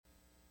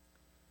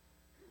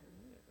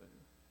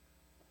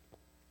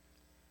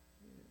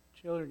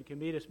Children can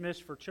be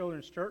dismissed for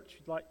Children's Church if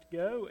you'd like to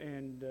go.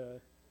 And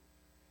if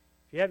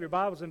you have your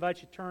Bibles, I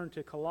invite you to turn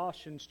to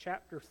Colossians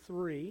chapter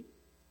 3.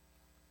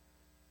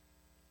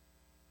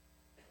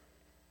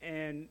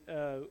 And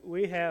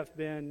we have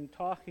been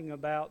talking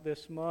about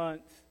this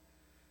month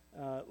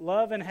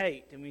love and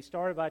hate. And we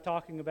started by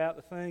talking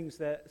about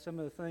some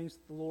of the things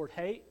that the Lord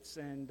hates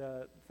and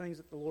the things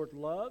that the Lord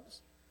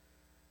loves.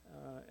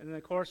 And then,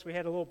 of course, we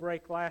had a little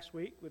break last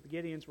week with the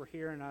Gideons were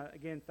here. And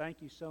again,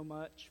 thank you so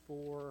much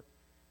for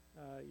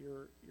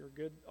your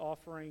good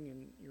offering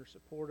and your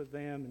support of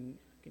them, and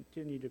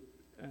continue to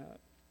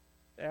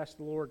ask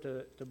the Lord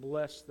to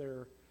bless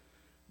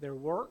their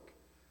work.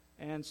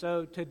 And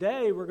so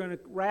today we're going to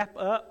wrap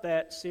up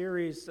that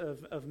series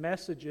of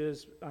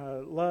messages,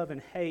 love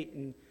and hate,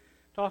 and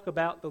talk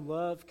about the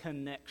love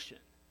connection.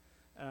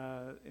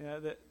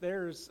 That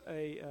there's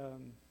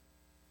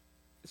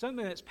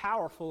something that's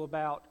powerful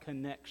about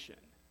connection.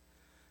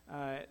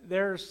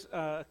 There's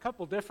a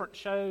couple different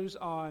shows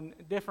on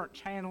different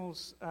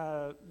channels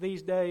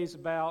these days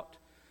about,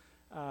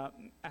 I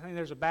think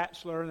there's a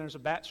Bachelor and there's a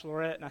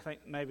Bachelorette, and I think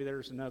maybe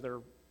there's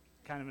another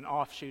kind of an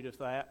offshoot of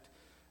that.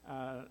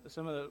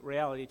 Some of the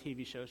reality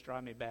TV shows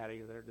drive me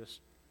batty.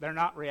 They're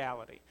not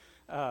reality.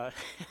 And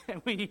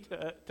we need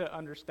to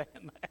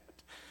understand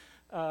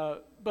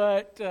that.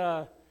 But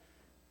a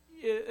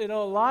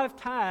lot of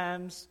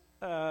times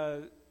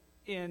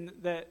in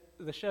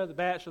the show The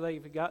Bachelor,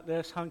 they've got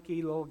this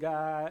hunky little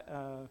guy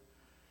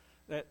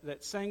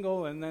that's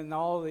single, and then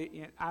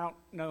I don't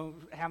know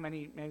how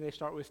many, maybe they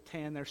start with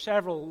 10. There's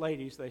several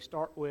ladies they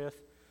start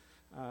with,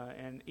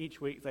 and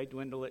each week they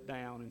dwindle it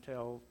down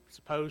until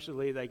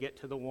supposedly they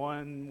get to the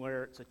one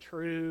where it's a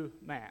true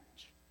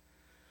match.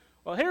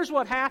 Well, here's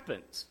what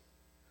happens.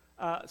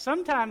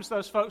 Sometimes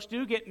those folks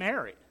do get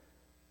married,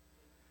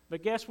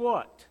 but guess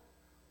what?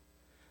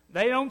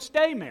 They don't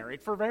stay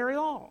married for very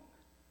long.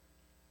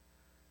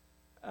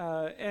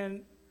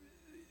 And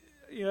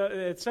you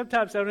know,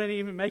 sometimes they don't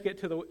even make it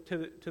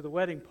to the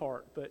wedding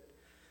part. But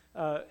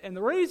and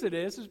the reason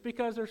is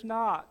because there's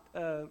not,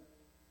 they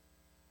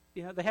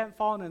haven't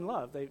fallen in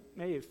love. They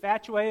may be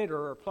infatuated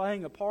or are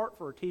playing a part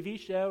for a TV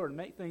show or to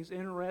make things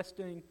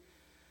interesting.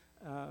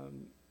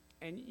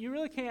 And you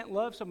really can't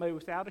love somebody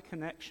without a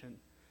connection.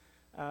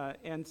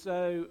 And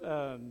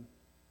so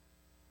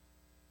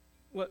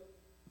what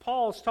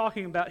Paul's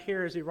talking about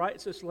here as he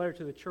writes this letter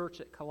to the church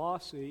at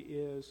Colossae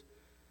is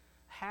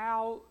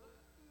how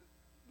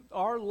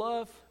our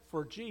love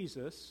for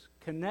Jesus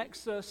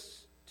connects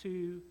us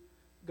to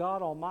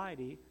God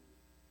Almighty,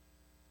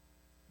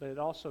 but it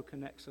also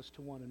connects us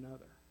to one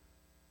another.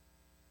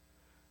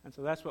 And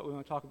so that's what we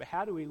want to talk about.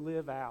 How do we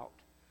live out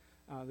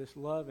this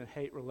love and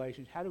hate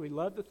relationship? How do we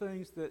love the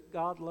things that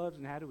God loves,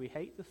 and how do we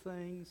hate the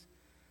things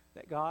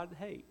that God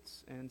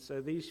hates? And so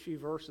these few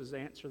verses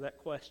answer that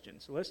question.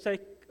 So let's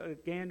take a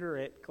gander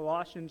at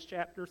Colossians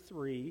chapter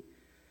 3,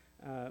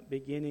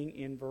 beginning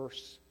in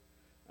verse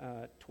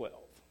 12.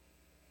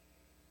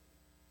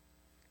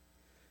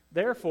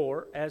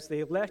 Therefore, as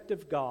the elect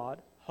of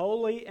God,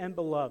 holy and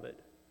beloved,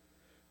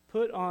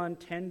 put on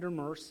tender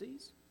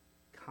mercies,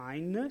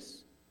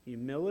 kindness,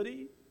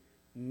 humility,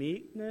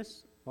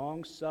 meekness,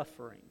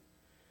 long-suffering,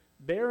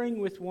 bearing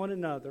with one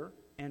another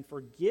and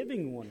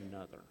forgiving one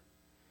another.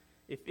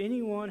 If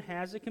anyone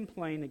has a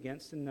complaint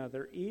against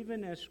another,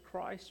 even as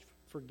Christ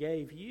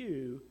forgave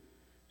you,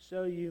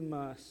 so you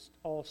must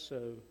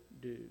also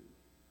do.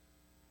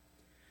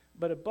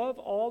 But above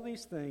all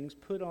these things,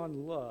 put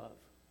on love,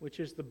 which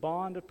is the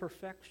bond of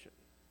perfection.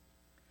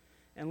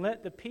 And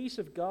let the peace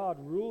of God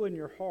rule in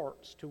your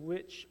hearts, to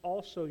which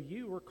also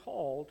you were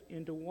called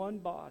into one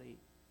body,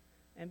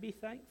 and be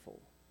thankful.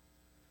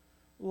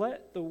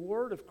 Let the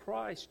word of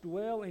Christ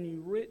dwell in you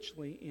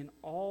richly in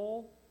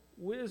all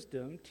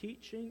wisdom,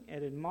 teaching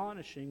and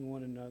admonishing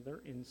one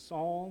another in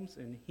psalms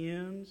and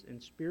hymns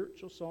and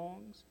spiritual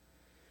songs,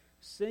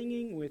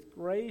 singing with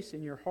grace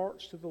in your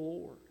hearts to the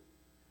Lord.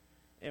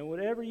 And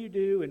whatever you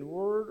do in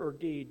word or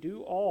deed,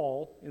 do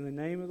all in the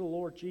name of the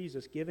Lord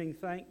Jesus, giving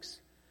thanks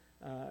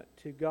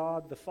to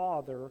God the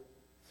Father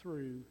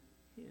through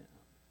Him.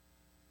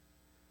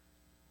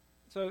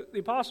 So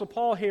the Apostle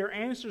Paul here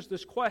answers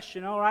this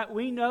question. All right,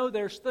 we know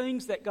there's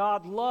things that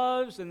God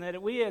loves and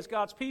that we as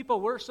God's people,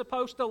 we're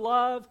supposed to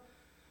love,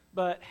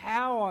 but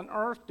how on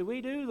earth do we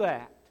do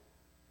that?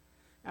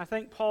 I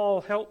think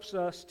Paul helps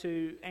us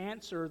to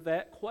answer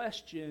that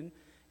question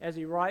as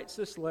he writes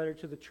this letter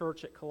to the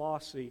church at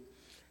Colossae.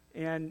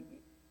 And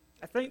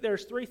I think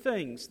there's three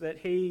things that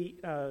he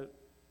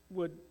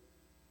would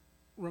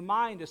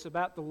remind us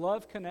about the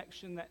love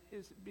connection that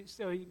is.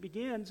 So he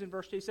begins in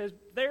verse 2, he says,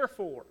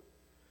 therefore.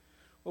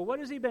 Well, what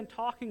has he been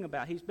talking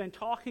about? He's been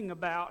talking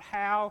about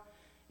how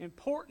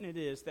important it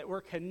is that we're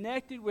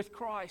connected with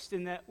Christ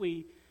and that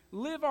we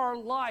live our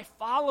life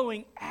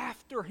following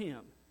after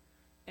Him.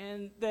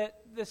 And that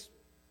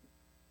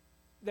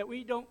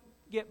we don't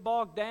get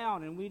bogged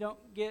down and we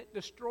don't get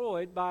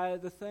destroyed by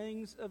the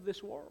things of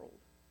this world.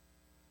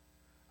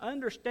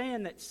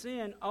 Understand that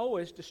sin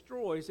always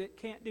destroys. It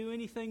can't do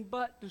anything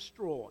but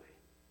destroy.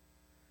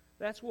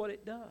 That's what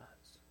it does.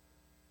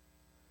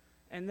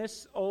 And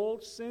this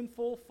old,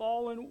 sinful,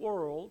 fallen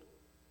world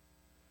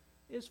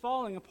is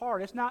falling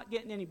apart. It's not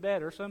getting any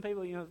better. Some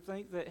people,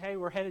 think that, hey,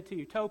 we're headed to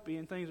utopia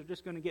and things are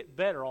just going to get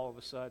better all of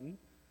a sudden.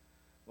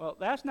 Well,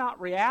 that's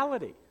not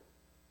reality.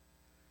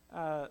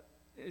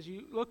 As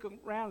you look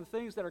around the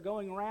things that are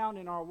going around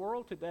in our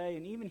world today,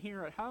 and even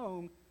here at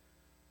home,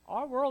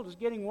 our world is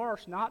getting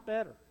worse, not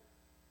better.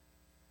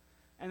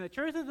 And the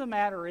truth of the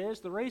matter is,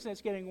 the reason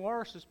it's getting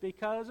worse is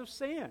because of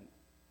sin.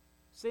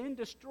 Sin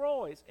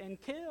destroys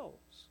and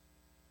kills.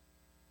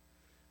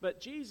 But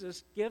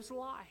Jesus gives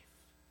life.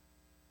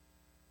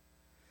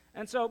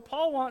 And so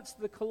Paul wants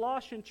the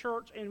Colossian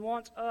church and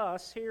wants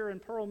us here in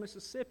Pearl,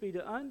 Mississippi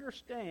to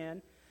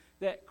understand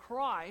that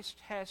Christ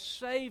has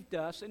saved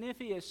us. And if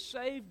He has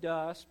saved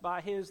us by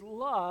His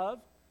love,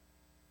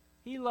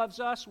 He loves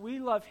us, we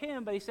love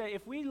Him. But He said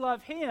if we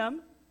love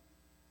Him,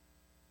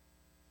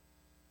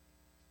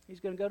 He's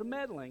going to go to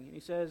meddling. And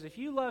He says, if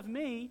you love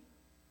me,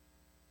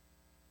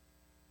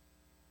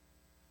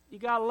 you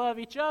got to love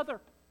each other.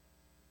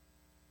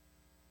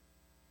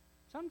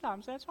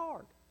 Sometimes that's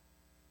hard.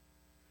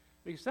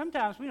 Because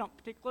sometimes we don't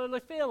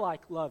particularly feel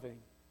like loving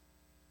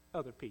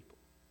other people.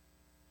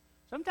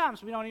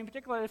 Sometimes we don't even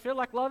particularly feel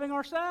like loving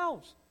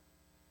ourselves.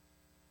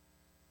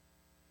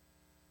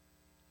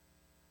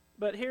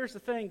 But here's the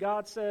thing,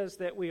 God says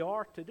that we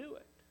are to do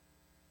it,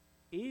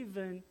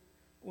 even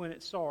when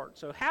it's hard.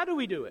 So how do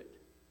we do it?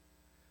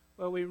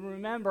 Well, we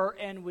remember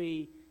and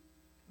we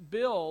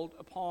build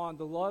upon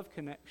the love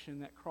connection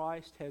that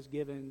Christ has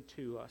given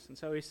to us. And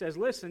so he says,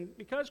 listen,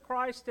 because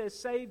Christ has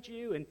saved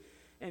you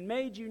and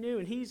made you new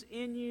and He's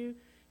in you,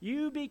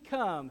 you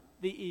become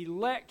the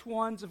elect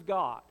ones of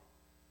God.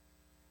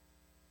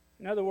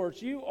 In other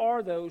words, you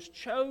are those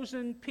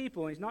chosen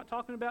people. He's not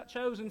talking about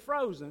chosen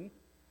frozen.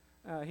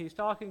 He's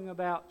talking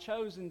about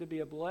chosen to be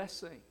a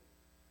blessing.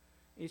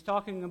 He's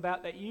talking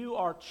about that you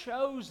are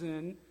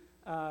chosen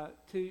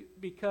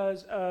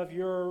because of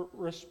your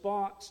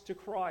response to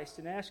Christ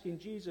and asking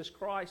Jesus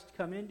Christ to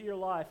come into your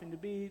life and to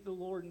be the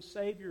Lord and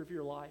Savior of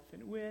your life.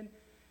 And when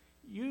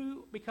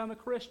you become a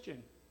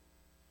Christian,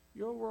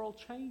 your world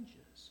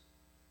changes.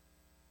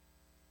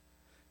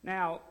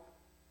 Now,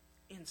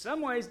 in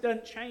some ways it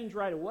doesn't change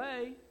right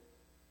away,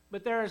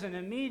 but there is an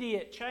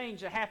immediate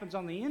change that happens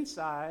on the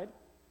inside.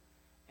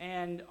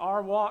 And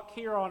our walk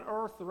here on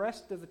earth the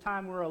rest of the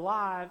time we're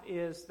alive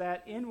is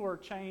that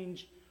inward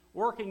change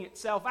working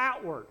itself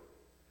outward.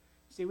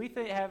 See, we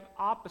do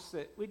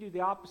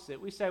the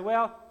opposite. We say,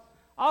 well,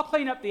 I'll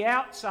clean up the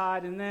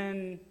outside and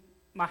then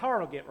my heart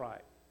will get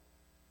right.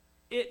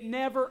 It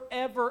never,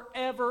 ever,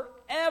 ever,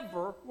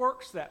 ever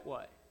works that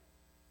way.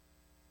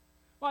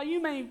 Well,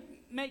 you may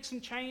make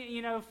some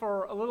change,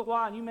 for a little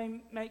while, and you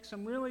may make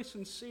some really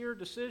sincere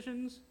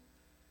decisions,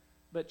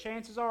 but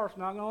chances are it's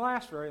not going to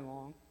last very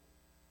long.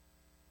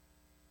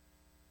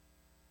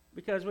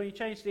 Because when you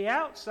change the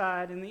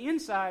outside and the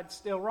inside's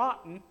still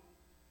rotten,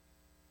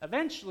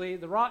 eventually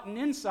the rotten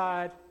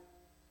inside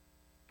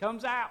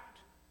comes out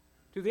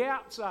to the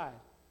outside.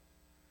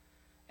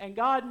 And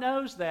God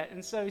knows that.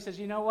 And so He says,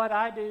 you know what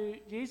I do?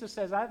 Jesus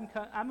says, I'm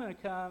going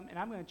to come and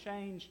I'm going to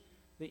change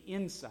the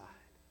inside.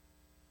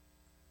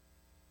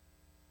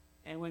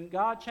 And when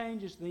God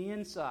changes the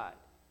inside,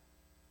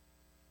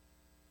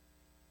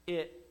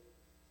 it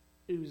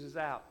oozes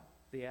out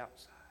the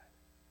outside.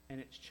 And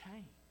it's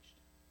changed.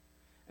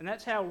 And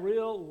that's how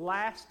real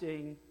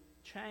lasting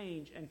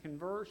change and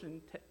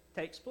conversion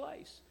takes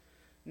place.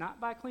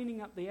 Not by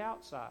cleaning up the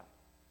outside,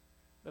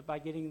 but by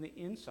getting the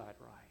inside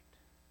right.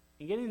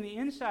 And getting the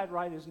inside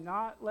right is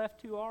not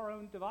left to our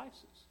own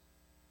devices.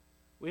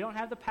 We don't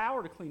have the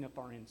power to clean up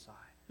our inside.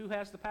 Who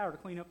has the power to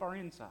clean up our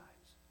insides?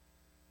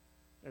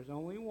 There's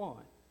only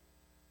one,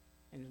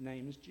 and His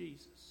name is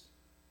Jesus.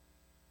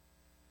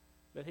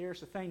 But here's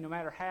the thing, no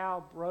matter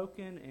how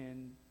broken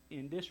and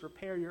in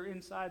disrepair your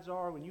insides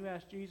are, when you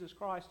ask Jesus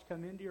Christ to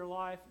come into your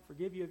life and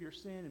forgive you of your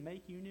sin and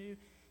make you new,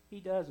 He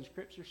does. And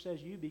Scripture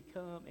says you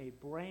become a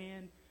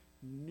brand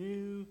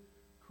new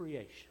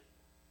creation.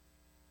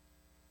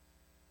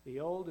 The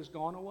old has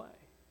gone away.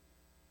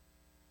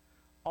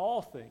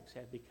 All things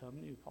have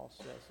become new, Paul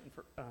says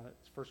in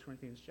 1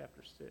 Corinthians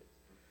chapter 6.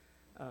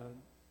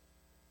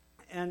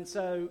 And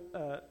so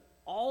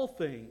all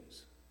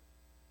things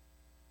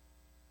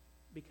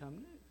become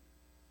new.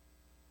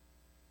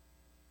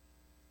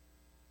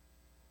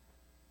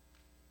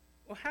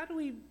 Well, how do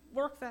we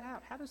work that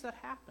out? How does that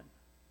happen?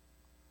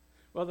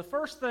 Well, the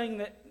first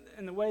thing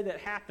and the way that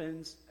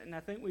happens, and I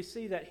think we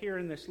see that here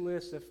in this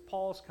list of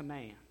Paul's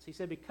commands. He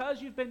said,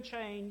 because you've been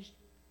changed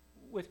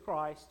with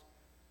Christ,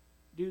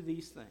 do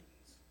these things.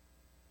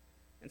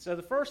 And so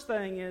the first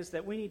thing is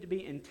that we need to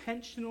be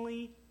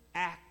intentionally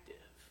active.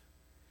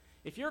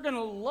 If you're going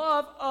to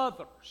love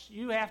others,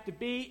 you have to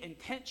be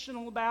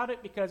intentional about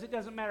it, because it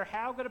doesn't matter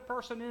how good a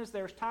person is,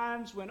 there's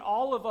times when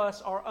all of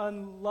us are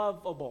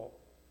unlovable.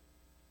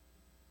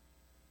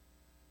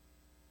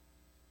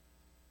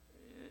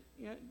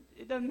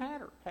 It doesn't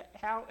matter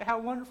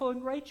how wonderful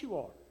and great you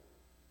are.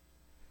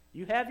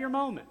 You have your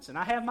moments, and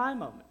I have my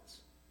moments.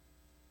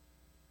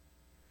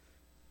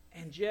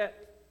 And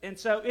yet, And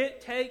so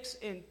it takes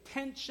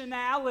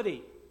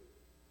intentionality.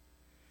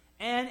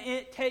 And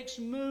it takes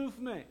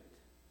movement.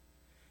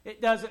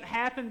 It doesn't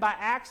happen by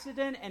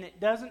accident, and it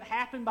doesn't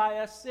happen by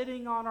us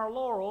sitting on our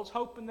laurels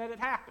hoping that it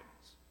happens.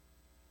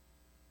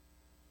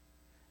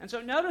 And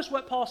so notice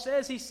what Paul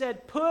says. He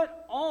said, put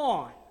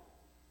on.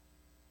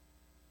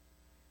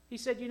 He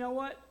said, you know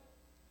what?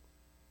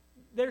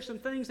 There's some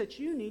things that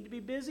you need to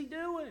be busy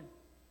doing.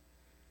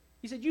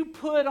 He said, you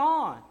put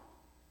on.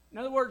 In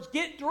other words,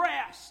 get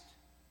dressed.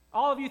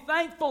 All of you,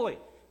 thankfully,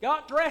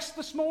 got dressed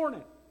this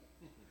morning.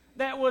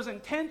 That was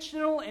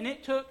intentional, and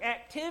it took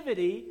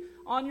activity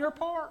on your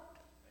part.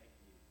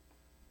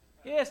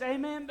 Yes,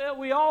 amen. But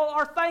we all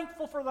are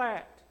thankful for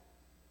that.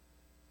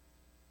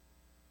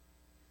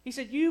 He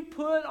said, you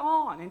put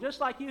on. And just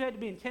like you had to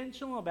be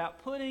intentional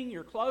about putting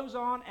your clothes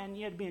on, and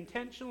you had to be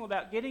intentional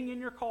about getting in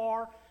your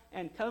car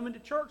and coming to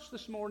church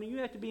this morning, you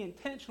have to be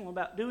intentional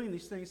about doing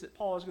these things that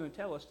Paul is going to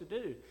tell us to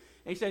do.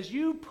 And he says,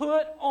 you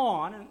put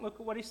on, and look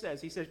at what he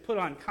says. He says, put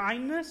on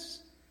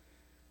kindness,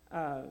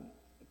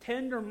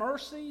 tender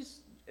mercies,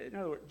 in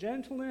other words,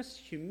 gentleness,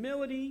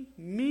 humility,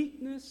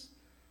 meekness,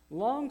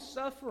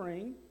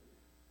 long-suffering,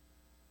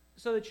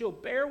 so that you'll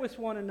bear with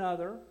one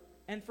another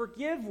and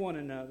forgive one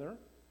another,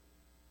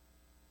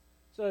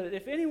 so that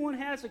if anyone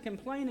has a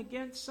complaint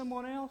against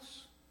someone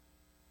else,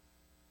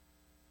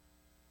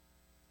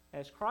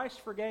 as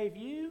Christ forgave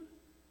you,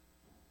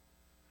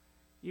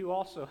 you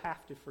also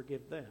have to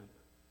forgive them.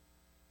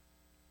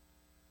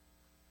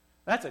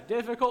 That's a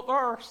difficult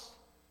verse.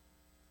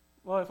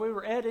 Well, if we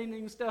were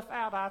editing stuff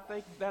out, I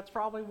think that's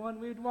probably one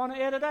we'd want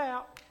to edit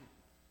out.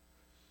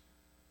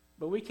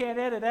 But we can't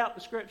edit out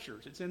the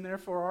Scriptures. It's in there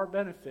for our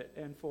benefit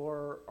and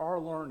for our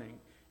learning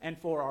and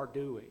for our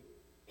doing.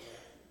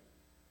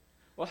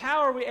 Well, how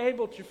are we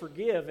able to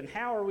forgive, and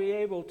how are we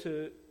able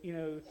to,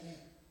 and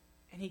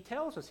he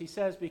tells us, he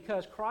says,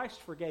 because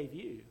Christ forgave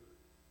you,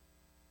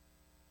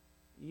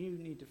 you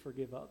need to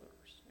forgive others.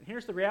 And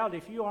here's the reality.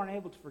 If you aren't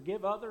able to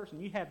forgive others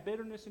and you have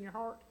bitterness in your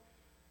heart,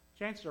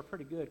 chances are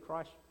pretty good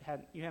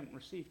you haven't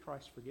received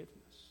Christ's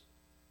forgiveness.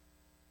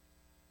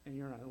 And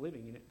you're not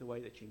living in it the way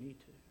that you need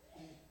to.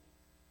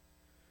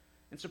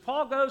 And so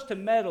Paul goes to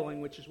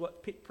meddling, which is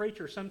what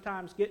preachers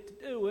sometimes get to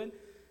doing.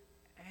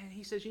 And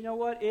he says, you know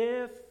what,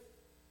 they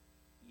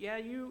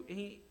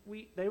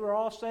were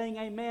all saying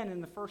amen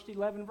in the first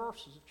 11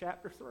 verses of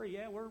chapter 3.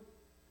 Yeah, we're,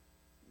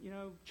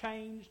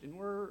 changed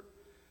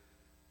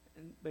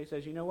but he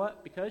says, you know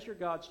what? Because you're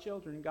God's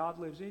children and God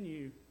lives in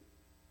you,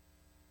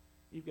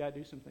 you've got to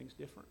do some things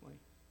differently.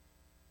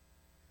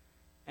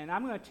 And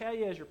I'm going to tell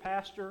you as your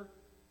pastor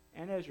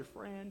and as your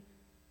friend,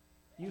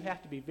 you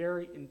have to be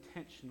very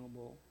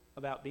intentional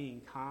about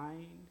being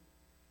kind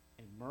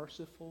and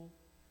merciful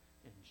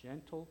and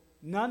gentle.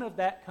 None of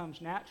that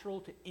comes natural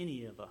to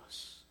any of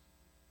us.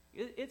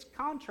 It's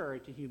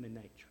contrary to human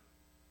nature.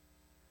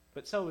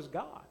 But so is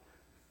God.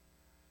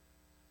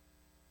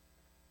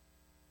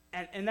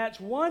 And that's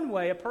one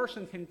way a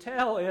person can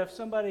tell if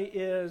somebody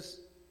is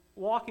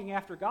walking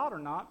after God or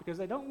not, because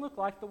they don't look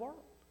like the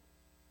world.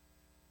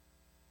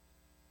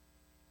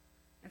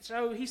 And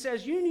so he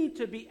says you need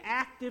to be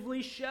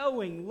actively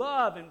showing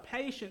love and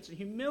patience and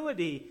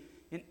humility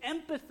and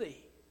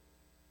empathy.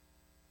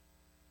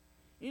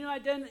 You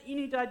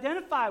need to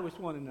identify with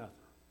one another.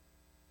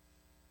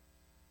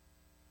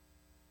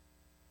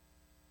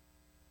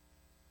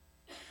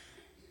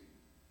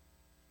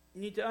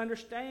 You need to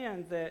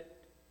understand that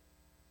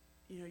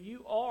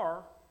you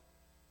are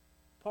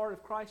part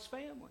of Christ's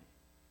family.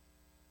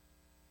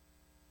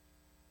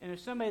 And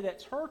if somebody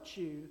that's hurt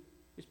you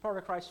is part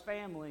of Christ's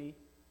family,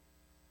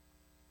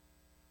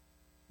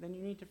 then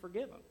you need to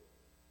forgive them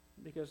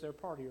because they're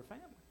part of your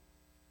family.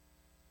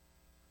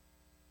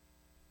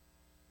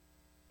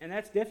 And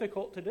that's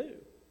difficult to do.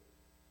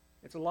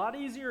 It's a lot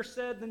easier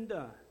said than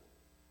done.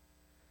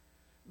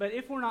 But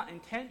if we're not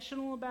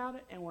intentional about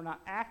it and we're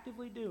not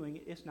actively doing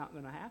it, it's not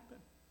going to happen.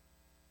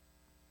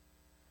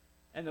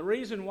 And the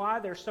reason why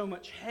there's so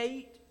much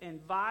hate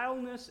and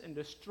vileness and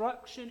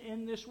destruction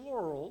in this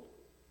world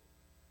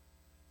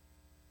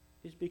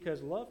is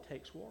because love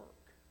takes work.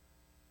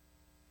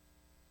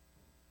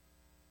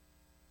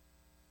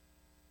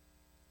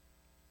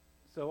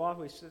 So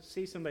often we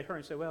see somebody hurt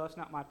and say, well, it's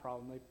not my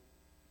problem.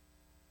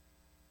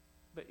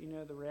 But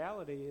the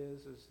reality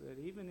is that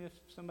even if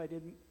somebody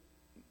didn't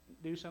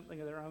do something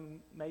of their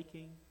own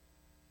making,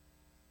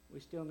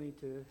 we still need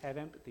to have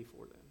empathy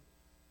for them.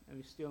 And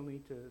we still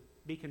need to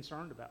be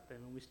concerned about them.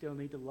 And we still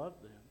need to love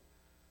them.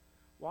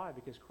 Why?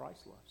 Because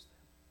Christ loves them.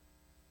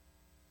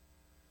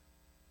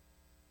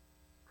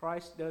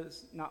 Christ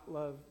does not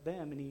love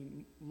them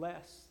any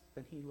less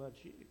than he loves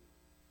you.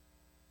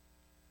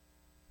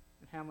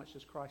 And how much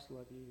does Christ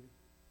love you?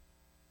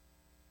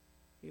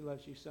 He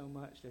loves you so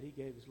much that he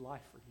gave his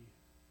life for you.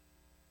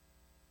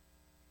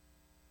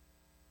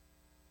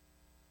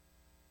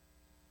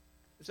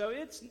 So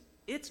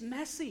it's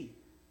messy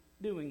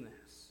doing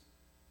this.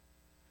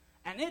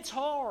 And it's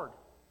hard.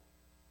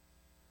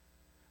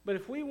 But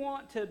if we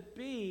want to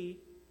be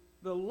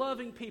the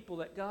loving people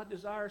that God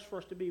desires for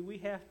us to be, we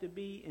have to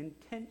be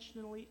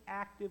intentionally,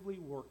 actively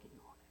working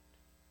on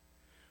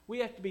it. We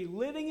have to be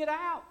living it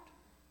out.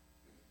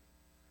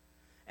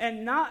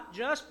 And not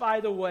just,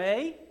 by the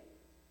way,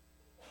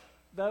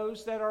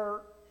 those that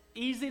are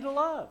easy to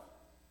love.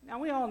 Now,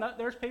 we all know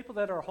there's people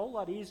that are a whole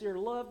lot easier to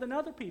love than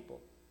other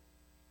people.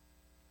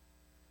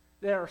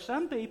 There are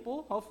some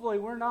people, hopefully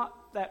we're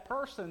not that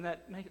person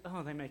that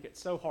they make it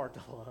so hard to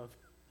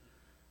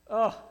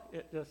love.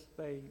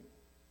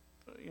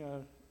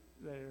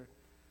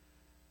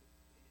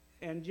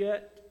 And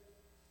yet,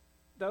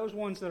 those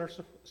ones that are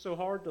so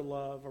hard to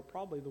love are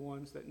probably the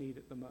ones that need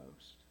it the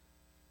most.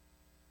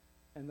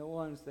 And the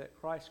ones that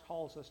Christ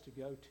calls us to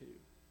go to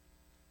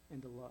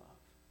and to love.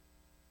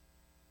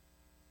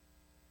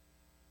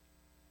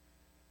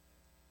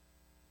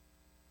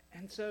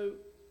 And so,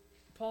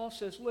 Paul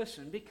says,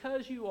 listen,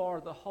 because you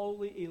are the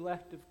holy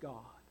elect of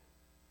God,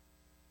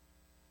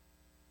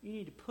 you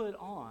need to put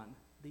on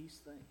these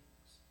things.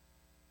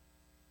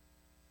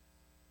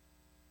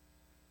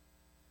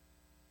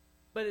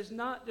 But it's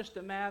not just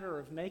a matter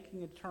of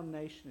making a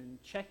determination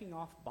and checking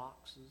off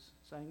boxes,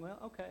 saying, well,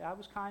 okay, I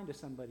was kind to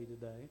somebody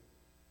today.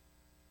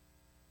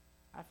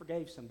 I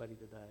forgave somebody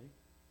today.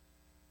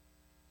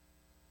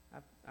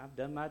 I've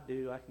done my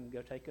due. I can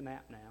go take a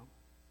nap now.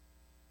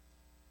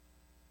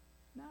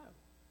 No,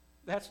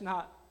 that's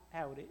not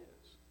how it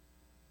is.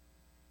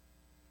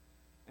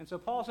 And so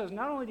Paul says,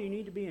 not only do you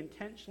need to be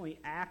intentionally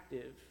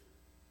active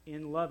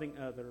in loving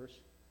others,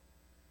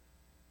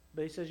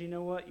 but he says, you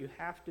know what? You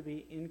have to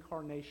be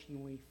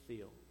incarnationally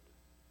filled.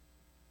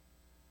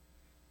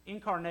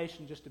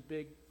 Incarnation, just a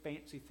big,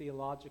 fancy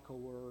theological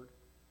word.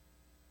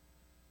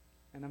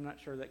 And I'm not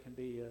sure that can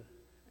be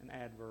an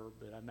adverb,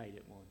 but I made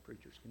it one.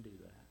 Preachers can do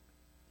that.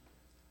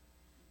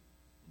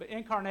 But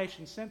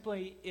incarnation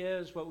simply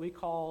is what we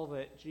call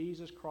that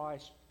Jesus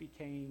Christ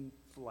became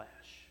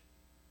flesh.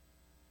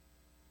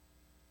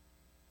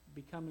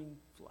 Becoming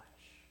flesh.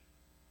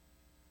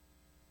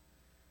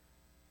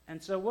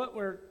 And so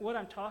what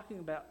I'm talking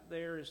about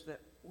there is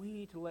that we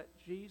need to let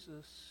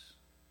Jesus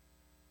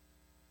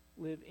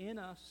live in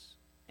us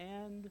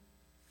and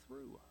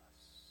through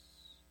us.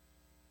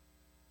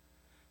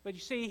 But you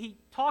see, he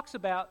talks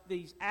about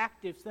these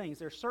active things.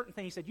 There are certain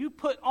things. He said, you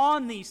put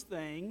on these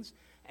things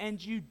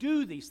and you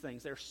do these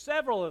things. There are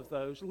several of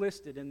those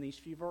listed in these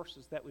few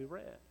verses that we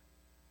read.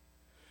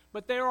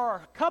 But there are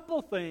a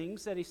couple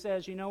things that he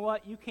says, you know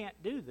what, you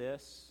can't do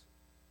this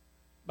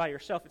by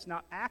yourself. It's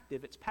not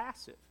active, it's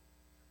passive.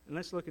 And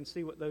let's look and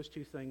see what those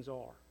two things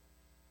are.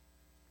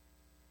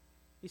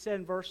 He said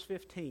in verse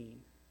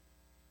 15,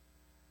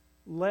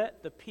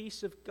 let the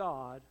peace of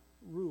God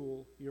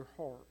rule your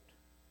heart,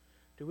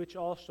 to which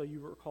also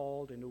you were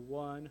called into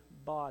one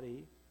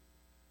body,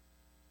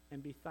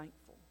 and be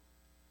thankful.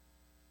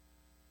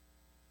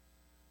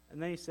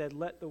 And then he said,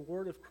 let the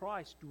word of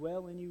Christ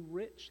dwell in you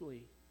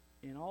richly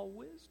in all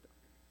wisdom.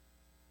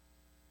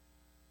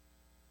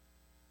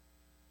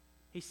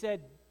 He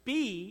said,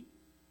 be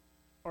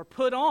or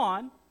put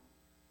on.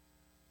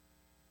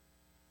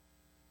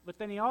 But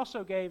then he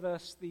also gave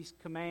us these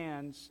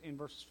commands in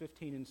verses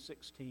 15 and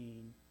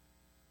 16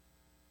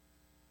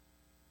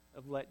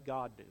 of let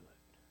God do it.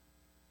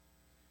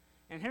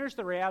 And here's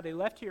the reality.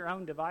 Left to your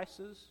own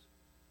devices,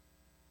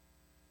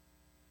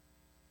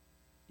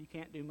 you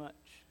can't do much.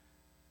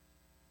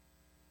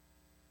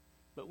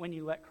 But when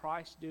you let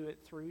Christ do it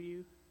through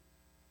you,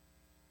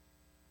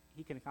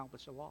 he can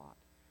accomplish a lot.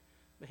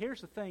 But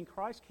here's the thing.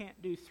 Christ can't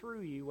do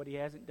through you what he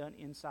hasn't done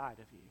inside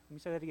of you. Let me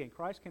say that again.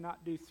 Christ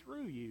cannot do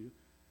through you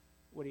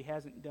what he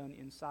hasn't done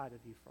inside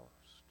of you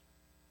first.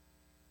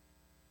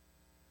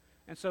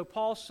 And so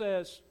Paul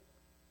says,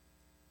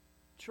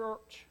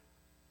 church,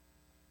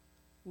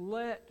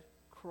 let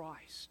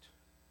Christ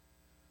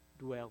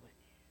dwell in you.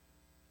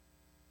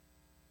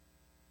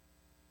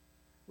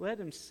 Let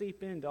him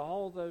seep into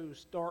all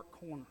those dark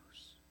corners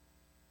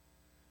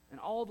and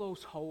all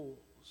those holes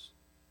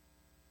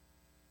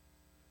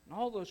and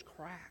all those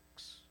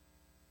cracks.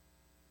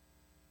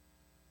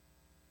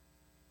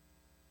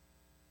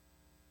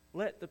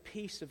 Let the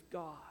peace of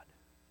God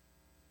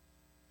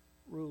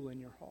rule in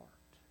your heart.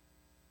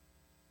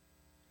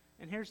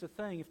 And here's the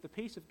thing. If the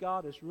peace of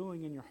God is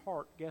ruling in your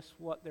heart, guess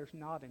what there's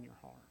not in your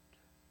heart?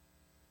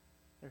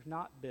 There's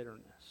not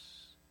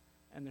bitterness,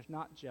 and there's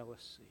not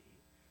jealousy,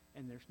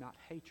 and there's not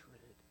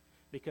hatred,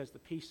 because the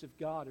peace of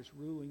God is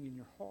ruling in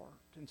your heart.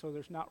 And so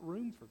there's not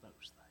room for those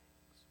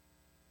things.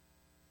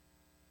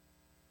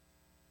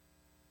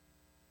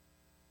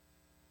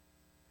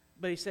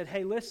 But he said,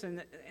 hey,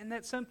 listen, and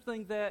that's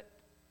something that,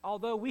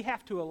 although we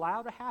have to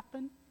allow to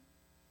happen,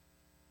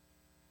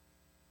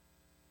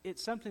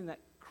 it's something that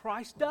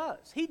Christ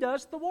does. He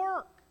does the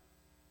work.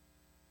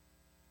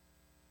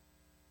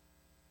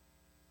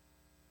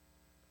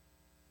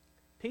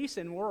 Peace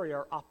and worry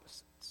are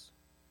opposites.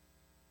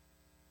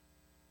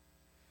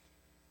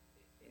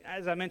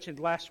 As I mentioned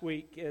last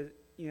week, I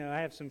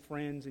have some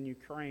friends in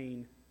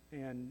Ukraine,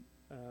 and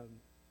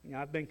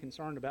I've been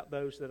concerned about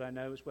those that I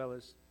know as well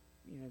as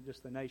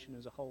just the nation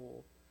as a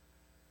whole.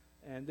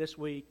 And this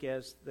week,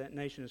 as that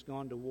nation has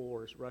gone to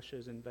war, as Russia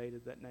has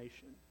invaded that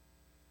nation,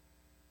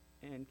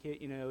 and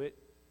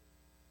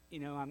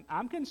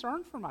I'm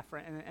concerned for my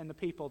friend and the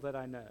people that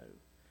I know,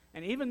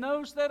 and even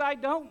those that I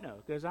don't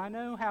know, because I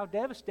know how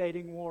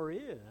devastating war is.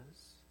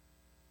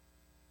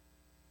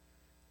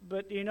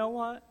 But do you know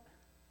what?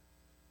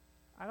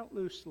 I don't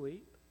lose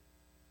sleep.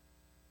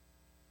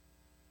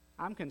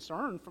 I'm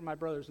concerned for my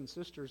brothers and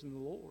sisters in the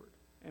Lord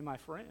and my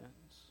friends.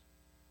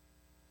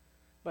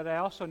 But I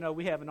also know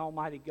we have an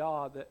almighty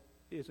God that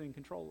is in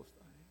control of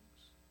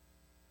things.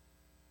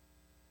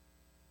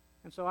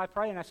 And so I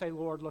pray and I say,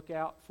 Lord, look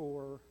out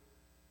for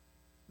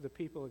the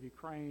people of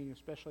Ukraine,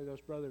 especially those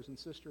brothers and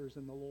sisters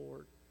in the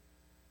Lord.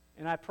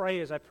 And I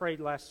pray, as I prayed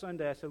last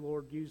Sunday, I said,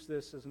 Lord, use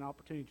this as an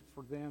opportunity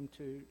for them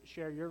to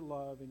share your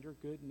love and your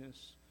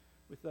goodness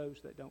with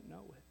those that don't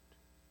know it.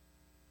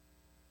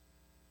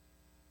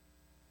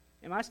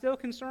 Am I still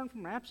concerned for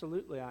them?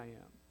 Absolutely I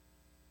am.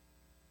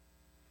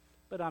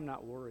 But I'm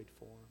not worried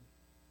for them.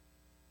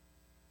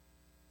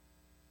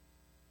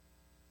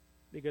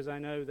 Because I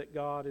know that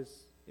God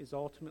is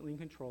ultimately in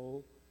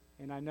control.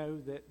 And I know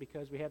that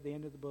because we have the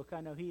end of the book,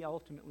 I know He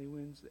ultimately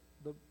wins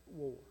the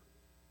war.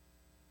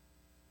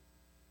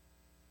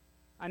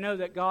 I know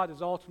that God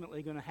is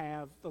ultimately going to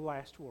have the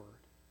last word.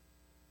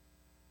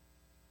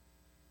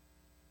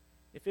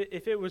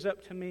 If it was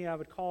up to me, I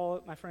would call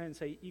up my friend and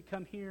say, you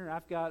come here,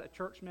 I've got a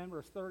church member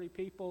of 30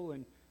 people,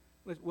 and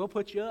we'll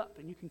put you up,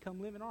 and you can come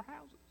live in our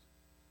houses.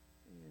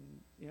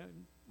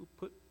 And,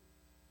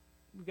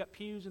 we've got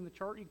pews in the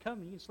church. You can come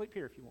and you can sleep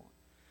here if you want.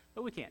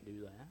 But we can't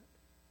do that.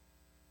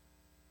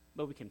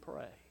 But we can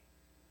pray.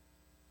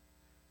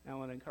 And I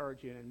want to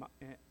encourage you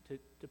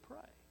to pray.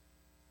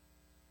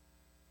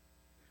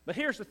 But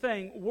here's the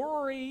thing.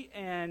 Worry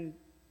and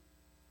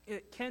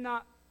it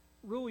cannot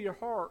rule your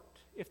heart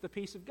if the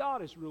peace of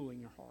God is ruling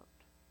your heart.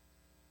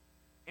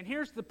 And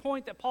here's the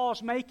point that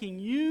Paul's making.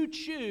 You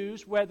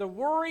choose whether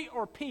worry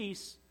or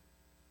peace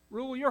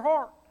rule your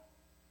heart.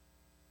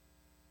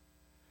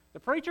 The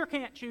preacher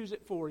can't choose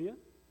it for you.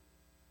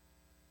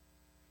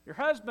 Your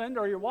husband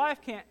or your wife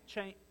can't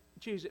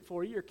choose it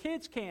for you. Your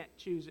kids can't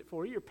choose it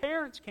for you. Your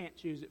parents can't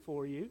choose it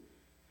for you.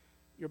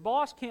 Your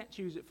boss can't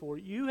choose it for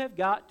you. You have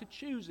got to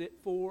choose it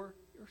for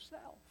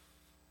yourself.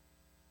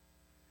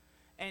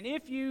 And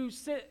if you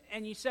sit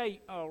and you say,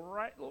 "Oh,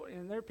 right, Lord,"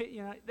 and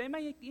they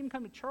may even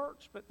come to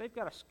church, but they've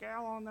got a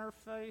scowl on their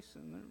face,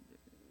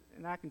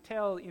 and I can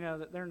tell,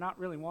 that they're not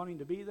really wanting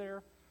to be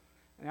there.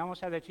 And I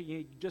almost have that.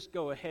 You just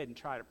go ahead and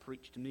try to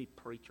preach to me,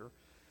 preacher.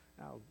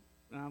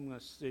 I'm going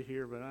to sit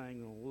here, but I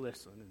ain't going to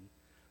listen.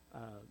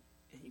 And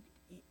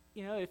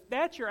if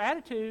that's your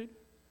attitude,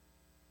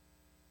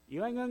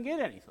 you ain't going to get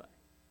anything.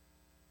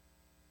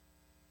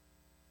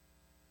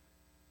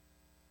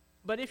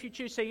 But if you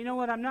choose to say, you know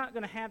what, I'm not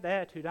going to have that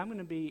attitude. I'm going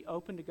to be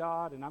open to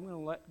God, and I'm going to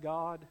let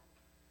God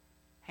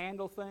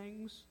handle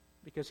things,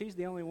 because He's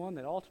the only one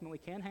that ultimately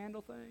can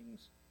handle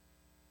things.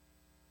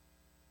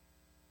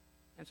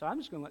 And so I'm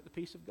just going to let the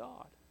peace of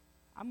God,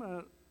 I'm going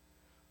to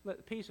let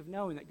the peace of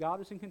knowing that God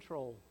is in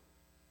control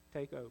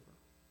take over.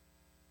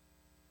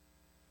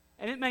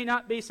 And it may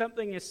not be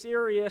something as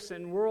serious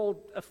and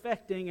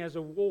world-affecting as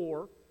a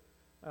war.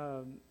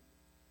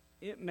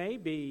 It may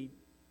be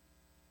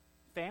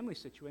family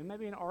situation,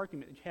 maybe an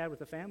argument that you had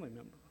with a family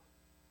member,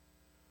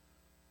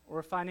 or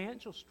a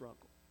financial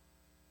struggle,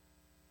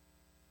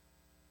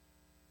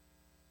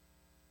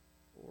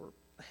 or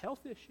a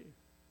health issue.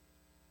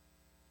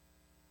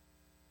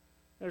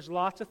 There's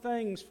lots of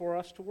things for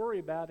us to worry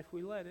about if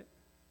we let it.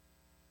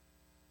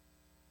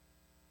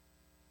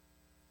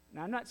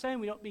 Now, I'm not saying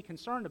we don't be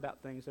concerned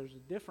about things. There's a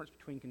difference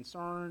between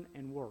concern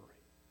and worry.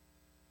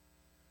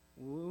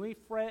 When we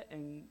fret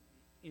and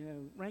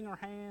wring our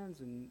hands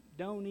and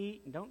don't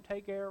eat and don't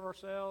take care of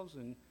ourselves,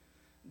 and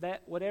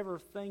that whatever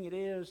thing it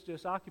is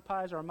just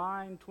occupies our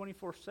mind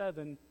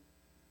 24/7,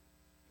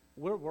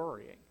 we're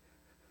worrying.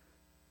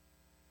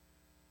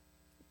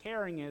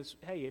 Caring is,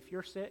 hey, if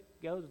you're sick,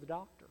 go to the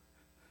doctor.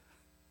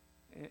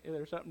 If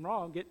there's something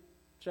wrong, get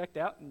checked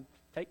out and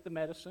take the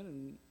medicine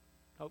and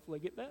hopefully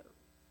get better.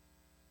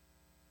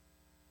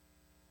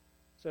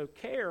 So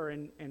care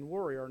and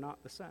worry are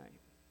not the same.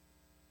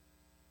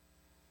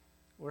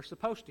 We're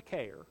supposed to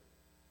care,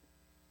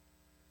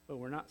 but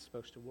we're not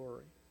supposed to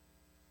worry.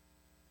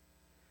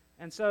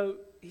 And so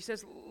he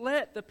says,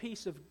 let the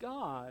peace of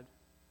God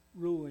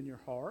rule in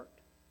your heart.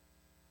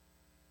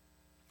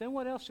 Then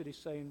what else did he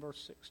say in verse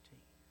 16?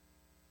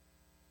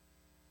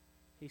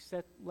 He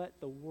said, let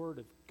the word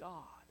of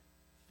God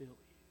fill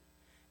you.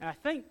 And I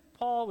think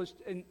Paul was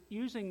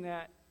using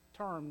that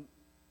term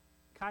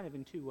kind of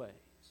in two ways.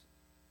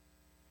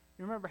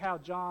 You remember how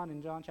John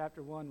in John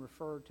chapter 1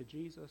 referred to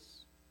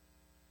Jesus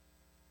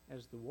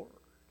as the Word.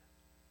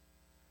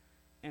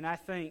 And I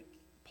think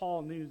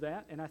Paul knew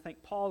that, and I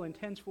think Paul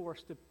intends for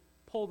us to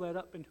pull that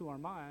up into our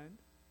mind.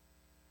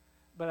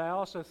 But I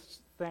also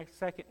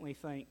secondly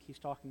think he's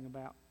talking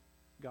about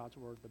God's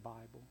Word, the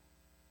Bible.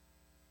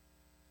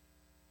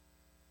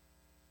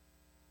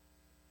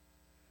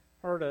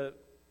 Heard a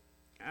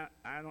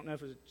I don't know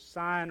if it's a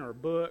sign or a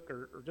book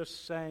or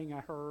just saying I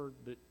heard,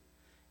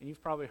 and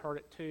you've probably heard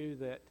it too,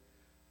 that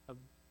a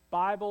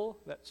Bible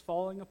that's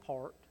falling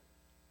apart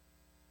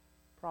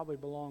probably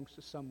belongs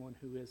to someone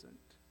who isn't.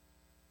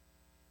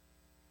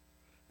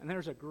 And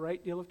there's a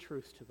great deal of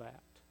truth to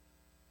that.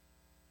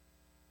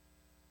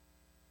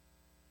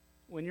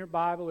 When your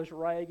Bible is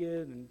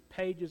ragged and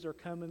pages are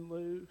coming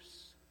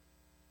loose,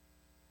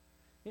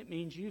 it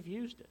means you've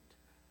used it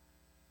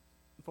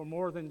for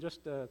more than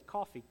just a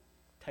coffee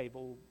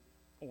table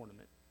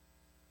ornament.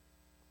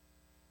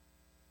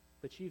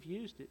 But you've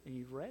used it and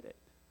you've read it.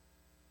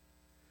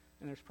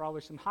 And there's probably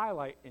some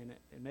highlight in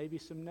it and maybe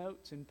some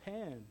notes in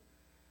pen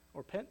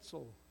or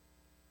pencil.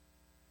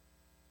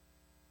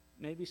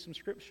 Maybe some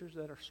scriptures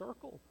that are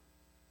circled.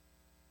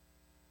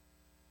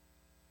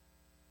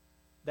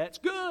 That's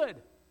good.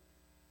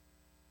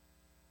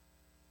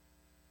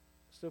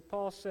 So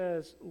Paul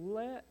says,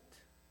 let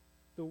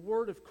the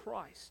word of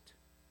Christ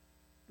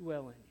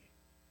dwell in you.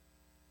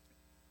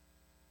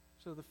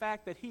 So the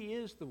fact that he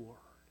is the word,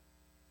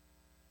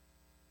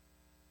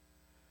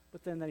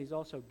 but then that he's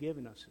also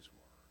given us his word.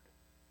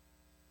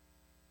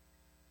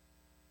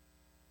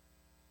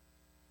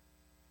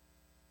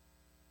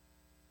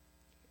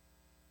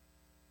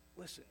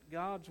 Listen,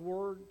 God's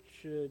word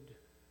should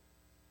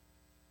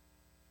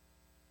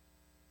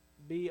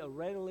be a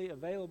readily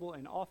available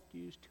and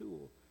oft-used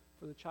tool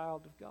for the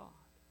child of God.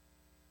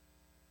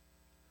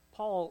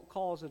 Paul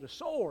calls it a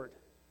sword.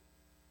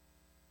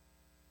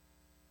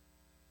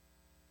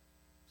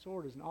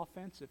 Sword is an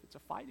offensive, it's a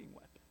fighting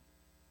weapon.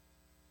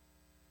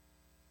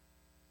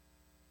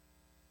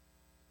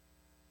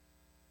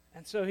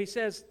 And so he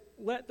says,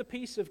 let the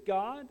peace of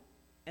God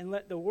and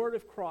let the word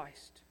of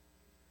Christ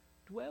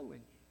dwell in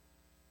you.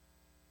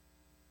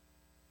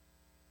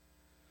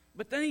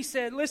 But then he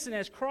said, listen,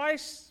 as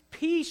Christ's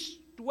peace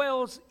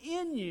dwells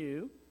in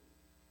you,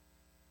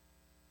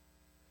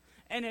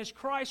 and as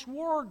Christ's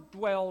word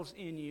dwells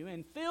in you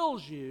and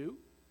fills you,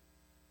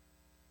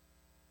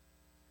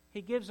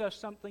 he gives us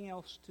something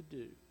else to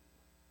do.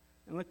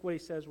 And look what he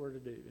says we're to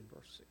do in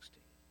verse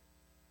 16.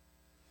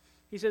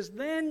 He says,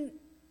 then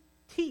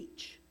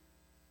teach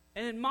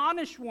and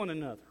admonish one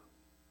another.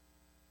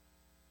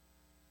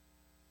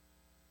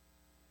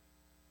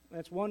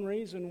 That's one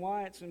reason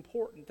why it's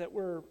important that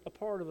we're a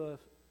part of a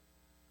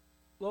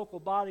local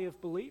body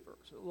of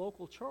believers, a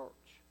local church.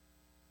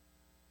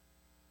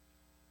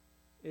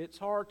 It's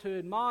hard to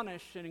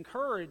admonish and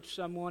encourage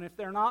someone if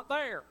they're not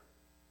there.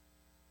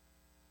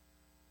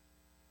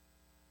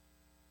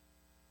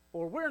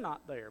 Or we're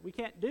not there. We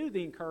can't do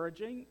the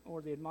encouraging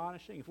or the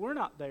admonishing if we're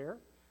not there,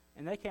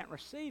 and they can't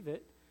receive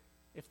it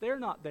if they're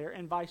not there,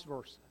 and vice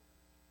versa.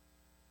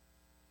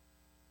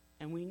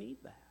 And we need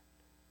that.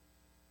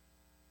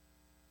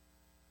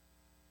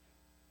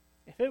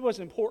 If it was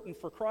important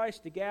for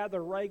Christ to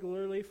gather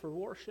regularly for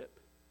worship,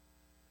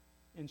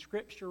 in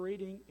scripture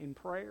reading, in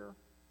prayer,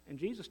 and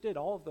Jesus did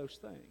all of those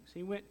things.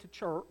 He went to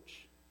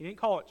church. He didn't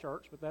call it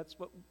church, but that's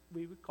what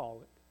we would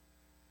call it.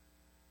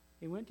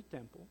 He went to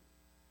temple.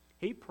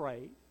 He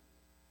prayed.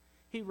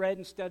 He read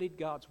and studied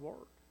God's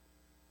Word.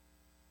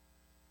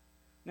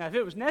 Now, if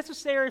it was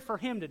necessary for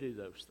him to do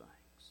those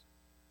things,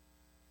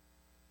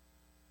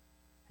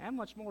 how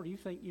much more do you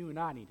think you and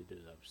I need to do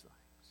those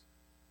things?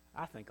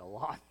 I think a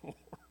lot more.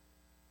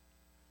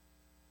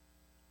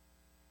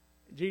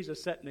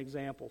 Jesus set an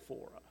example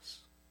for us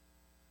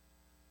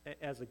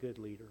as a good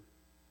leader.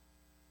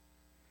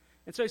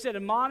 And so he said,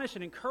 admonish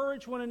and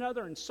encourage one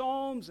another in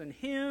psalms and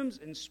hymns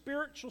and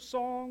spiritual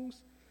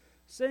songs,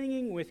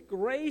 singing with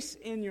grace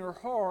in your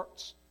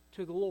hearts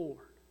to the Lord.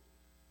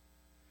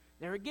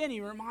 There again, he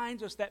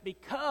reminds us that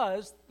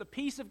because the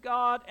peace of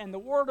God and the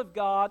Word of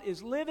God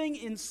is living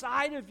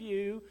inside of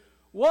you,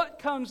 what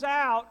comes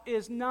out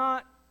is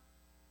not,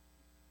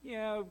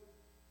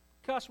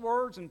 cuss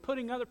words and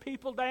putting other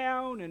people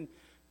down and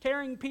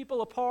tearing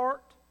people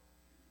apart.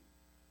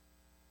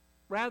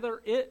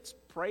 Rather, it's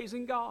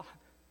praising God.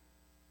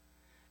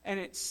 And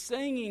it's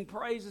singing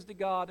praises to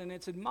God, and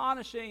it's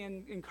admonishing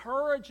and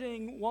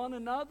encouraging one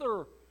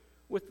another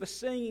with the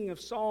singing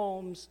of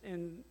psalms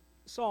and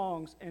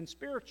songs and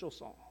spiritual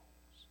songs.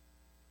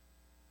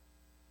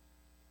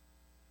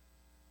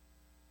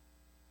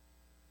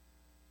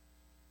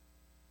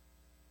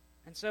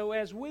 And so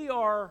as we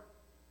are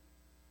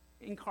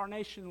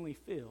incarnationally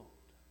filled,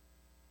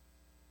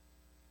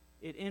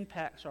 it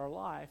impacts our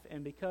life,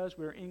 and because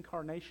we're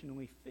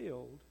incarnationally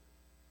filled,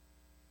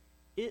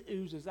 it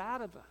oozes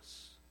out of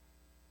us.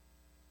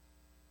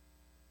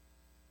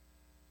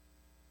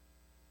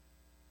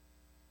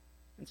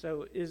 And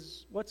so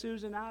what's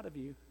oozing out of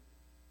you?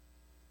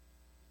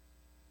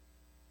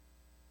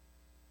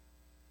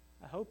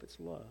 I hope it's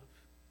love.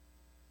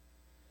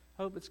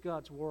 I hope it's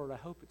God's Word. I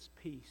hope it's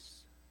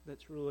peace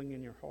that's ruling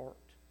in your heart.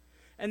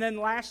 And then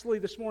lastly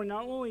this morning,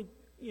 not only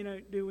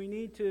do we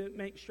need to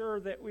make sure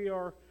that we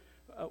are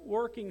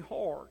working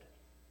hard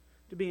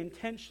to be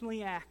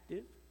intentionally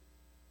active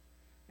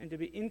and to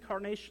be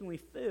incarnationally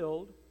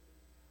filled,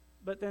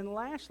 but then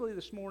lastly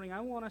this morning,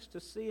 I want us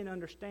to see and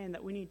understand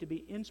that we need to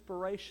be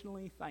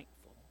inspirationally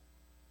thankful.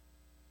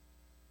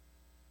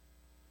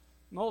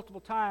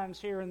 Multiple times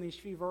here in these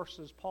few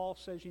verses, Paul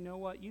says, you know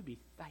what? You be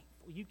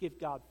thankful. You give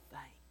God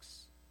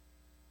thanks.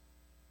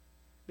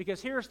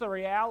 Because here's the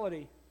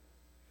reality.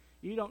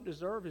 You don't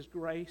deserve His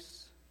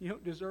grace. You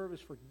don't deserve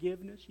His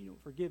forgiveness. You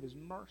don't forgive His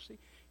mercy.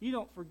 You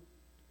don't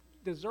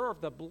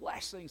deserve the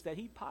blessings that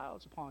He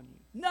piles upon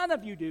you. None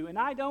of you do, and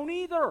I don't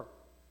either.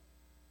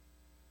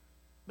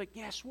 But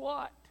guess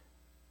what?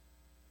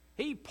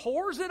 He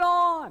pours it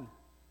on.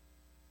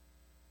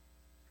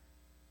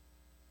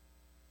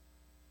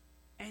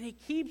 And He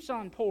keeps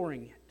on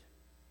pouring it.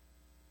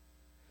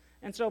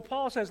 And so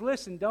Paul says,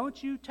 listen,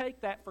 don't you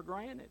take that for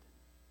granted.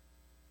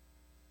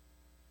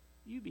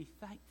 You be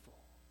thankful.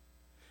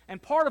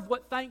 And part of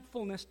what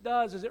thankfulness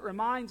does is it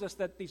reminds us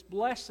that these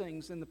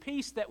blessings and the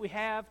peace that we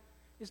have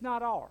is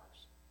not ours.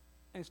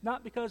 And it's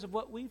not because of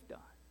what we've done.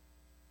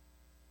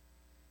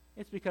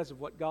 It's because of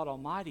what God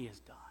Almighty has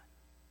done.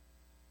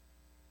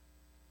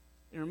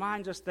 It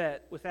reminds us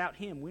that without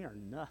Him we are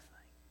nothing.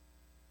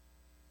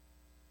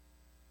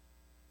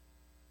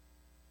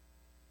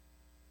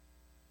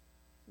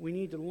 We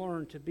need to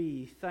learn to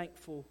be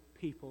thankful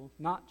people,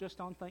 not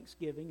just on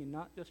Thanksgiving and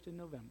not just in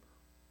November,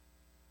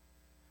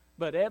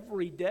 but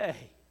every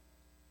day.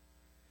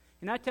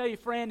 And I tell you,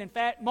 friend, in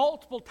fact,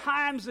 multiple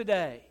times a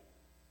day,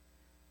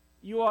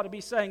 you ought to be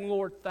saying,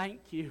 Lord,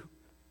 thank you.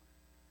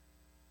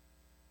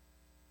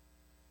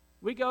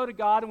 We go to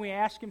God and we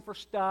ask Him for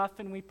stuff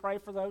and we pray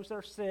for those that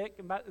are sick.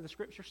 And the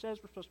Scripture says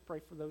we're supposed to pray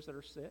for those that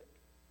are sick.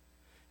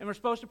 And we're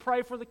supposed to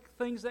pray for the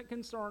things that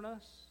concern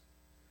us.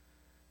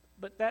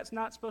 But that's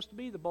not supposed to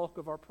be the bulk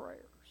of our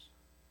prayers.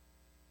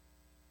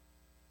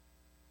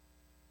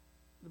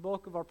 The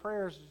bulk of our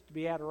prayers is to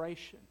be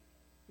adoration,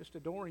 just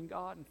adoring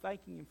God and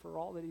thanking Him for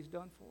all that He's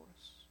done for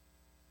us.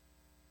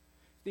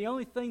 If the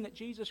only thing that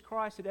Jesus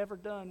Christ had ever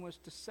done was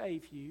to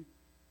save you,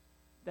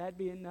 that'd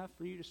be enough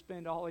for you to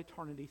spend all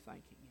eternity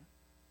thanking Him.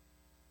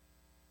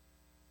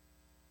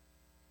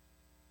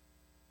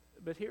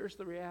 But here's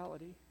the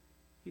reality.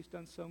 He's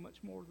done so much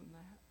more than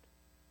that.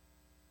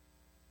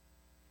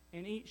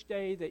 And each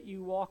day that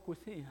you walk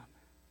with Him,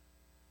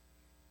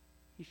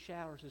 He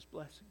showers His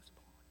blessings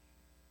upon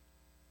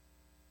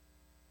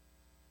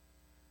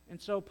you.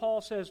 And so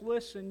Paul says,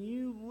 listen,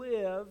 you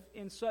live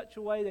in such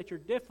a way that you're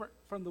different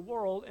from the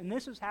world, and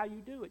this is how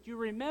you do it. You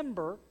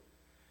remember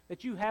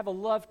that you have a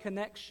love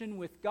connection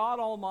with God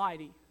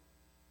Almighty,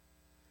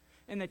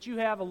 and that you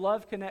have a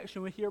love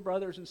connection with your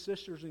brothers and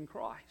sisters in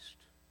Christ.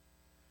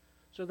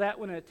 So that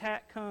when an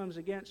attack comes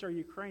against our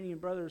Ukrainian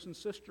brothers and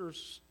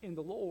sisters in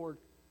the Lord,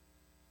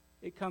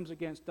 it comes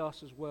against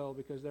us as well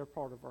because they're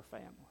part of our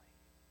family.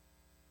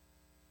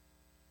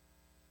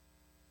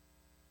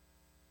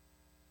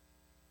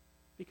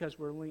 Because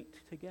we're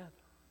linked together.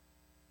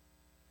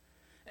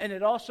 And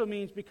it also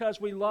means because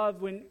we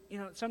love when,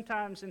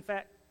 sometimes, in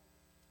fact,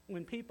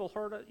 when people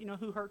hurt us,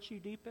 who hurts you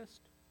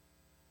deepest?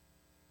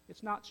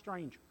 It's not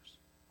strangers.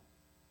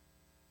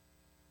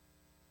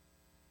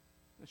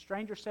 A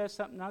stranger says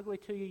something ugly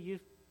to you, you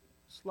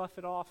slough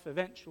it off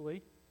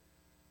eventually.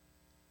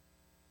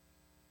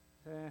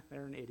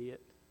 They're an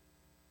idiot.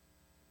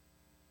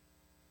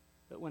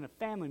 But when a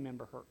family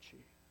member hurts you,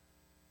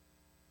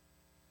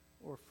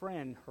 or a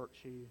friend hurts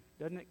you,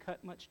 doesn't it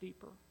cut much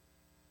deeper?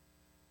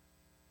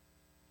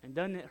 And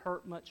doesn't it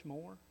hurt much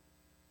more?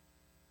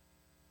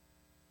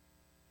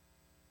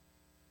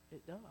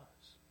 It does.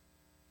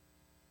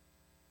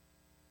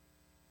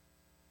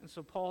 And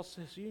so Paul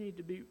says you need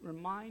to be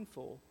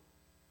mindful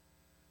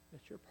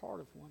that you're part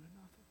of one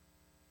another.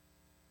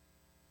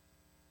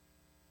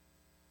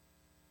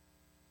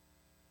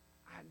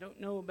 I don't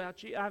know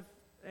about you.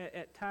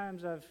 At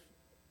times I've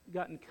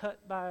gotten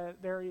cut by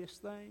various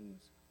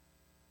things.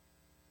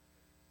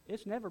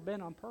 It's never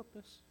been on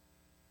purpose.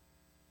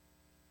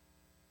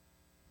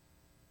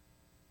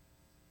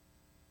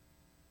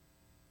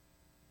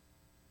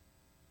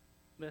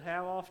 But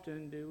how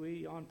often do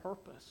we, on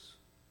purpose,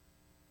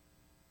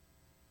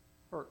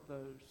 hurt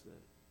those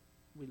that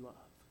we love?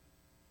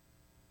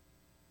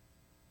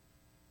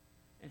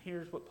 And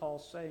here's what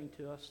Paul's saying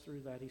to us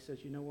through that. He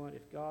says, you know what?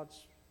 If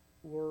God's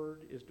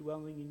Word is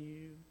dwelling in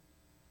you,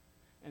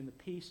 and the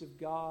peace of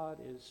God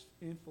is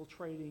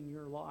infiltrating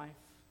your life,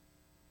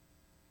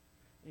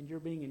 and you're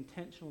being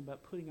intentional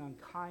about putting on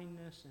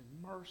kindness and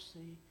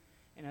mercy,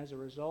 and as a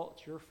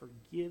result, you're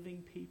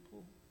forgiving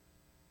people.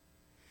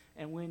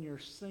 And when you're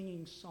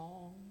singing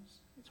songs,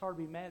 it's hard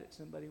to be mad at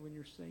somebody when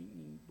you're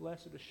singing,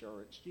 Blessed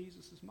Assurance,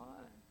 Jesus is mine.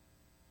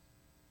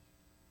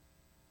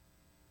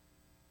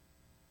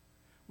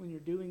 When you're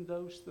doing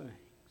those things,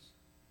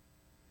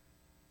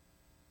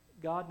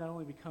 God not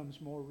only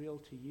becomes more real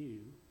to you,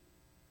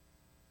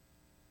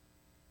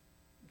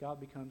 God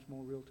becomes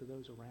more real to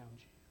those around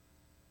you.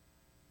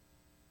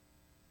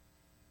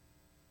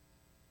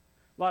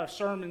 A lot of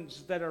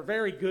sermons that are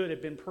very good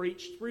have been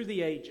preached through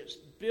the ages.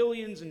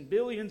 Billions and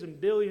billions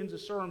and billions of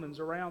sermons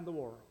around the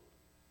world.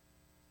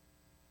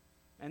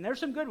 And there's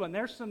some good ones.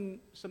 There's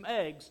some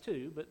eggs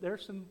too, but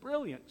there's some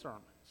brilliant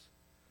sermons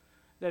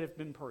that have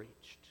been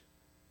preached.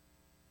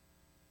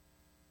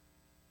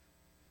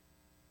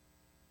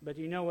 But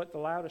you know what? The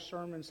loudest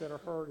sermons that are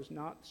heard is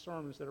not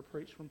sermons that are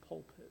preached from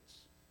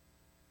pulpits.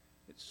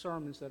 It's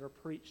sermons that are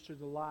preached through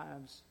the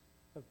lives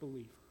of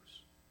believers.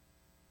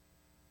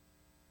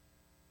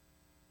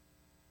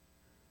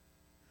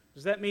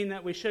 Does that mean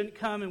that we shouldn't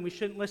come and we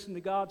shouldn't listen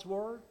to God's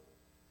Word?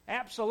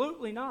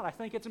 Absolutely not. I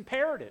think it's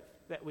imperative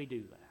that we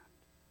do that.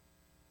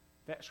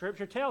 That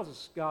Scripture tells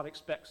us God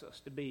expects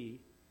us to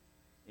be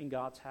in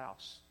God's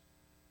house.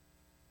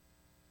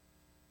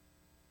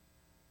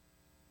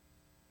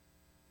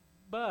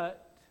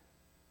 But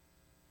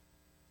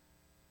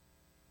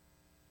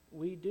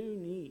we do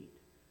need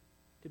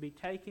to be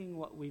taking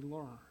what we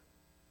learn,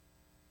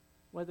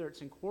 whether it's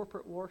in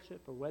corporate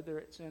worship or whether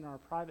it's in our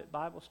private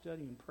Bible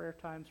study and prayer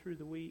time through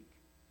the week.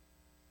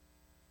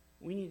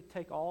 We need to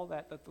take all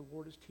that the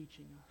Lord is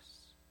teaching us,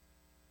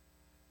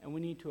 and we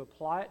need to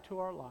apply it to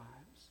our lives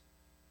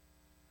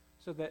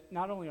so that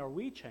not only are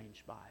we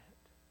changed by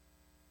it,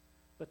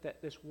 but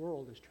that this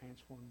world is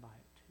transformed by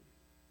it too.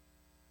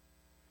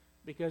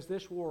 Because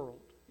this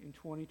world in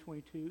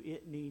 2022,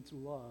 it needs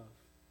love.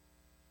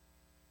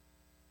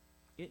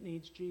 It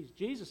needs Jesus.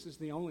 Jesus is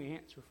the only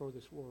answer for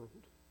this world.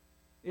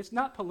 It's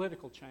not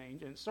political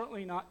change, and it's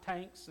certainly not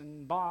tanks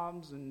and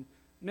bombs and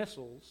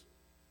missiles.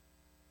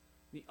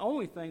 The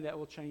only thing that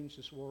will change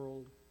this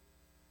world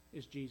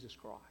is Jesus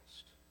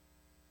Christ.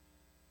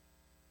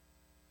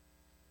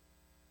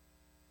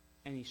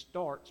 And He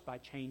starts by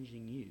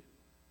changing you.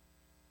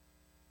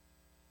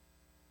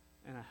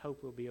 And I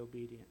hope we'll be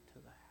obedient to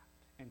that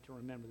and to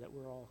remember that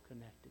we're all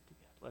connected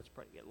together. Let's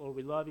pray together. Lord,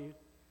 we love you.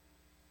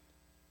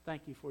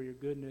 Thank you for your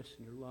goodness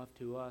and your love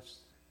to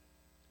us.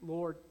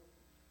 Lord,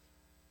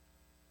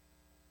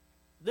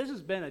 this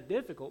has been a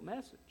difficult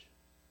message.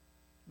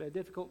 It's been a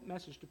difficult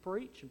message to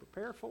preach and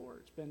prepare for.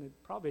 It's been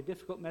probably a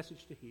difficult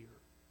message to hear.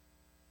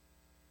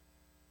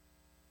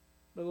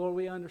 But Lord,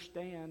 we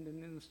understand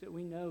and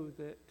we know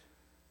that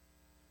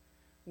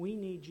we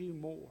need you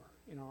more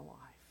in our life.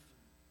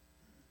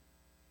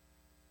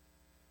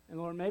 And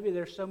Lord, maybe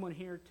there's someone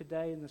here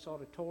today in this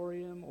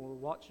auditorium or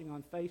watching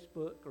on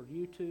Facebook or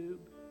YouTube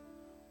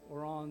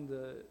or on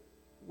the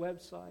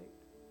website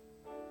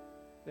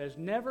that has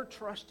never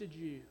trusted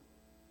you.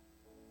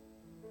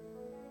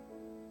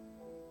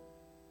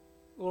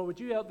 Lord, would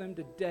you help them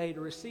today to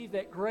receive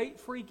that great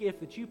free gift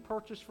that you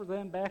purchased for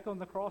them back on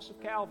the cross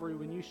of Calvary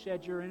when you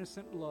shed your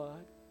innocent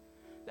blood?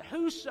 That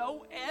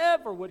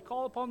whosoever would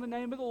call upon the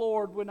name of the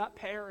Lord would not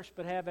perish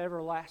but have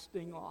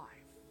everlasting life.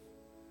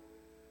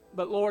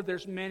 But Lord,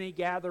 there's many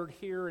gathered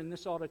here in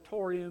this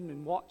auditorium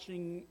and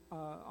watching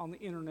on the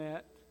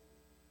internet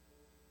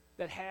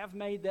that have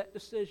made that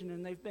decision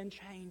and they've been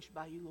changed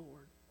by you,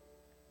 Lord.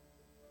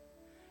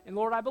 And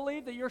Lord, I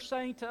believe that you're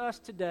saying to us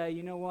today,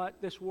 you know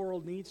what? This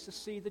world needs to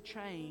see the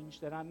change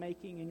that I'm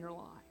making in your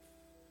life.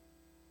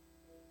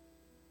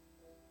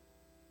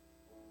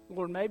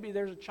 Lord, maybe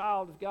there's a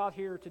child of God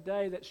here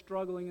today that's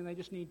struggling and they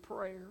just need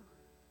prayer.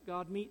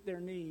 God, meet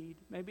their need.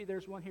 Maybe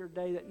there's one here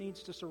today that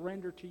needs to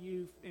surrender to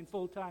you in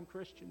full-time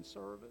Christian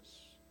service.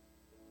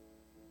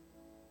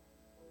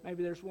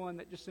 Maybe there's one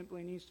that just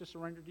simply needs to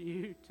surrender to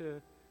you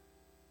to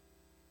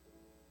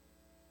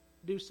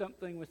do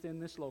something within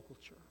this local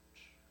church.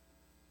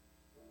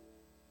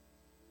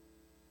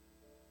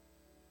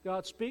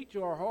 God, speak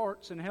to our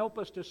hearts and help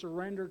us to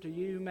surrender to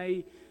you.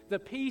 May the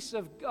peace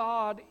of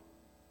God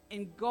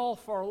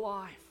engulf our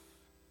life.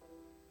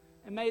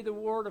 And may the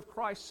word of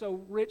Christ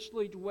so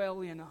richly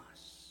dwell in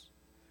us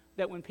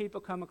that when people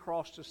come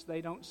across us,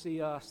 they don't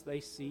see us, they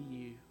see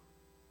you.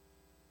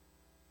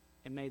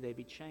 And may they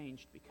be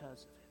changed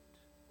because of it.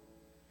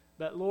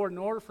 But Lord, in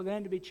order for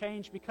them to be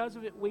changed because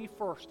of it, we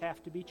first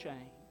have to be changed.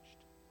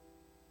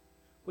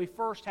 We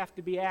first have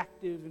to be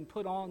active and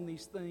put on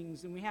these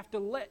things, and we have to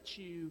let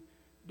you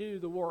do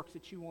the work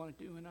that you want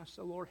to do in us.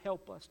 So Lord,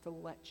 help us to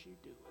let you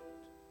do it.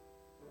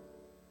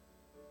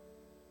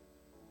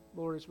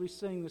 Lord, as we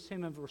sing this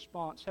hymn of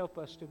response, help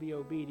us to be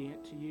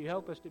obedient to you.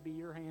 Help us to be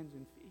your hands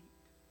and feet.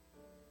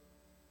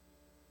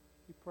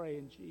 We pray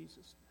in Jesus'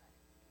 name.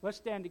 Let's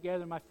stand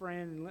together, my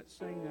friend, and let's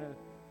sing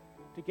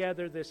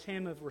together this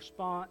hymn of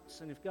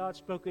response. And if God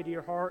spoke into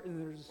your heart and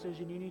there's a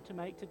decision you need to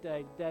make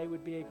today, today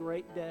would be a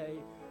great day.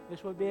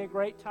 This would be a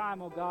great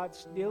time, oh God,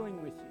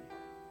 dealing with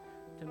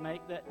you to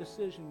make that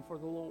decision for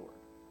the Lord.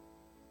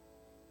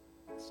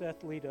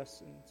 Seth, lead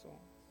us in song.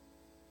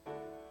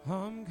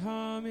 I'm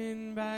coming back.